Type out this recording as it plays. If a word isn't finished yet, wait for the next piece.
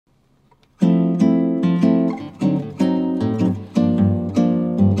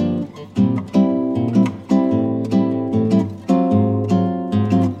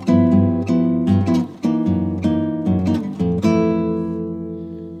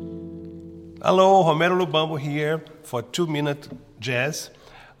Hello, Romero Lubambo here for 2-minute jazz.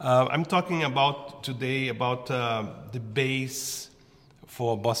 I'm talking about today about the bass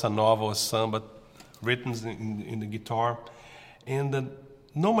for bossa nova or samba rhythms in the guitar, and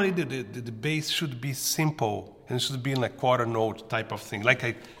normally the bass should be simple and it should be in a quarter note type of thing, like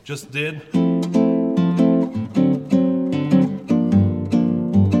I just did.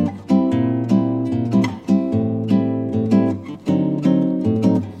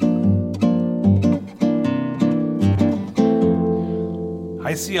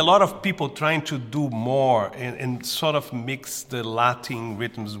 I see a lot of people trying to do more and sort of mix the Latin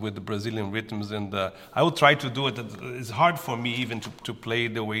rhythms with the Brazilian rhythms, and I will try to do it. It's hard for me even to play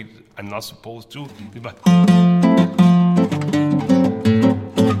the way I'm not supposed to. But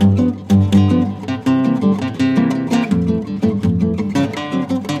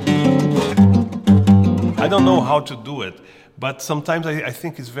I don't know how to do it, but sometimes I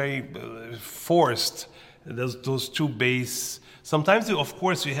think it's very forced. Those two bass. Sometimes, of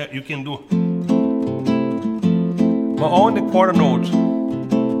course, you can do, but on the quarter note.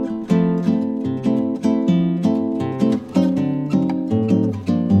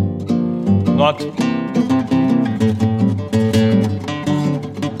 Not.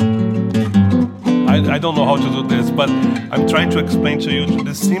 I don't know how to do this, but I'm trying to explain to you,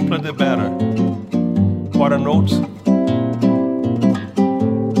 the simpler the better. Quarter notes.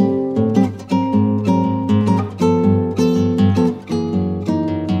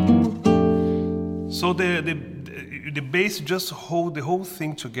 So the bass just hold the whole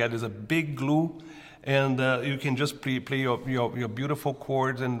thing together. It's a big glue, and you can just play your beautiful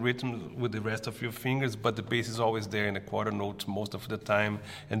chords and rhythm with the rest of your fingers, but the bass is always there in the quarter notes most of the time,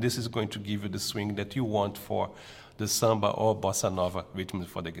 and this is going to give you the swing that you want for the samba or bossa nova rhythms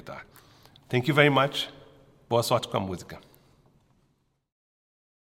for the guitar. Thank you very much. Boa sorte com a música.